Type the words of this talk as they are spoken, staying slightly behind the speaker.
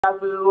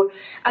vu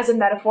as a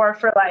metaphor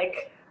for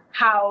like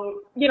how,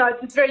 you know,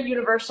 it's a very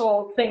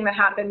universal thing that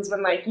happens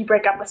when like you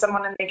break up with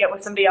someone and they get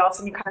with somebody else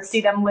and you kind of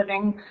see them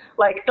living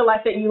like the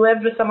life that you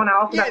lived with someone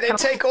else. And Yeah, that's they kind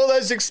of take all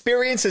those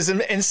experiences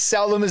and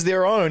sell them as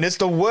their own. It's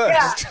the yeah,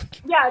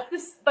 worst. yeah. It's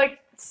this like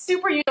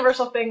super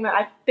universal thing that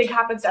I think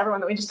happens to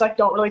everyone that we just like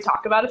don't really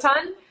talk about a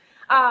ton.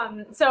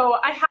 So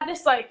I had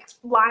this like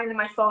line in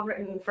my phone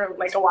written for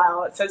like a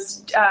while. It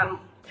says,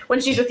 "When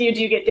she's with you,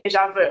 do you get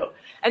deja vu?"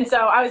 And so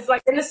I was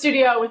like in the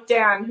studio with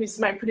Dan, who's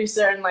my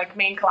producer and like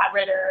main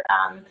collaborator.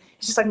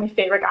 He's just like my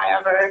favorite guy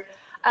ever.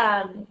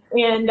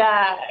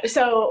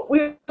 So we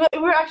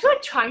were actually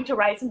like trying to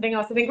write something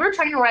else. I think we were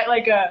trying to write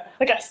like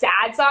a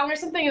sad song or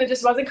something, and it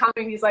just wasn't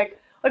coming. He's like,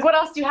 what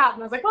else do you have?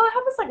 And I was like, well, I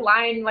have this like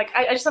line, like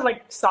I just have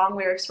like song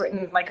lyrics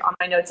written like on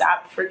my notes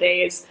app for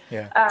days.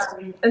 Yeah.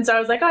 And so I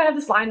was like, oh, I have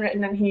this line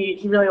written, and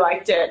he really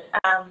liked it.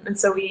 And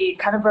so we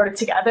kind of wrote it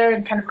together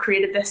and kind of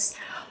created this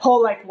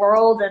whole like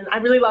world. And I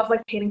really love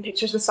like painting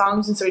pictures with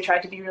songs, and so we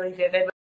tried to be really vivid